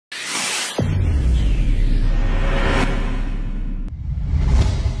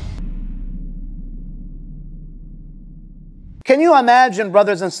Can you imagine,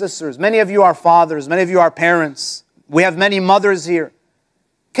 brothers and sisters, many of you are fathers, many of you are parents, we have many mothers here.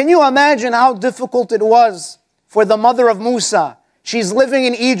 Can you imagine how difficult it was for the mother of Musa? She's living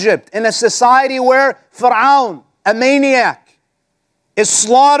in Egypt, in a society where Fir'aun, a maniac, is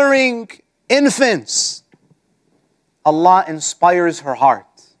slaughtering infants. Allah inspires her heart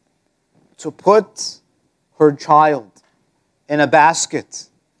to put her child in a basket.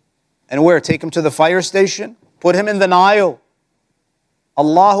 And where? Take him to the fire station? Put him in the Nile.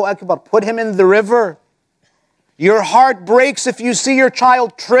 Allahu Akbar. Put him in the river. Your heart breaks if you see your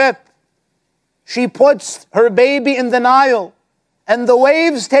child trip. She puts her baby in the Nile and the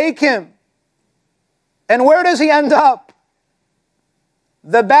waves take him. And where does he end up?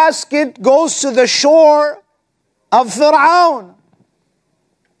 The basket goes to the shore of Fir'aun.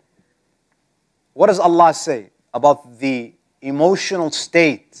 What does Allah say about the emotional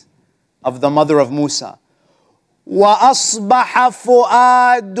state of the mother of Musa? وَأَصْبَحَ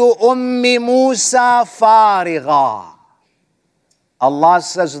فُؤَادُ أُمِّ مُوسَى فَارِغًا. Allah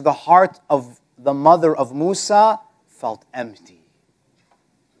says the heart of the mother of Musa felt empty.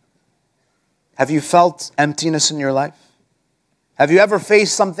 Have you felt emptiness in your life? Have you ever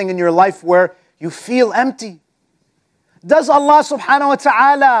faced something in your life where you feel empty? Does Allah subhanahu wa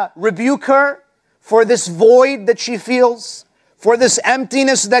ta'ala rebuke her for this void that she feels? For this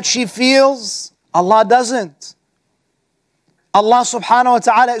emptiness that she feels? Allah doesn't. Allah subhanahu wa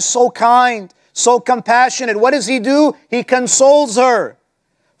ta'ala is so kind, so compassionate. What does He do? He consoles her.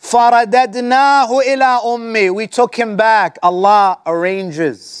 فَرَدَدْنَاهُ إِلَىٰ أُمِّهِ. We took him back. Allah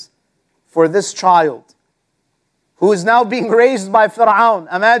arranges for this child who is now being raised by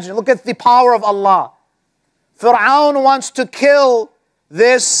Fir'aun. Imagine, look at the power of Allah. Fir'aun wants to kill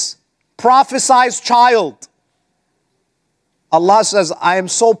this prophesied child. Allah says, I am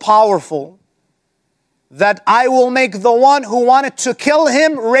so powerful that I will make the one who wanted to kill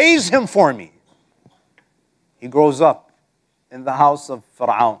him raise him for me. He grows up in the house of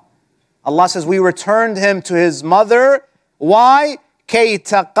Fir'aun. Allah says, we returned him to his mother. Why? كَيْ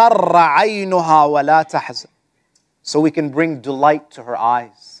تَقَرَّ عَيْنُهَا وَلَا تَحْزَنْ. So we can bring delight to her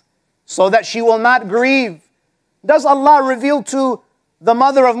eyes, so that she will not grieve. Does Allah reveal to the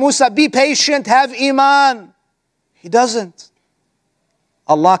mother of Musa, be patient, have iman? He doesn't.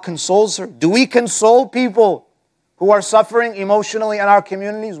 Allah consoles her. Do we console people who are suffering emotionally in our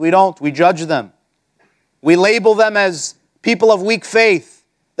communities? We don't. We judge them. We label them as people of weak faith,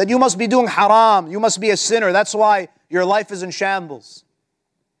 that you must be doing haram, you must be a sinner. That's why your life is in shambles.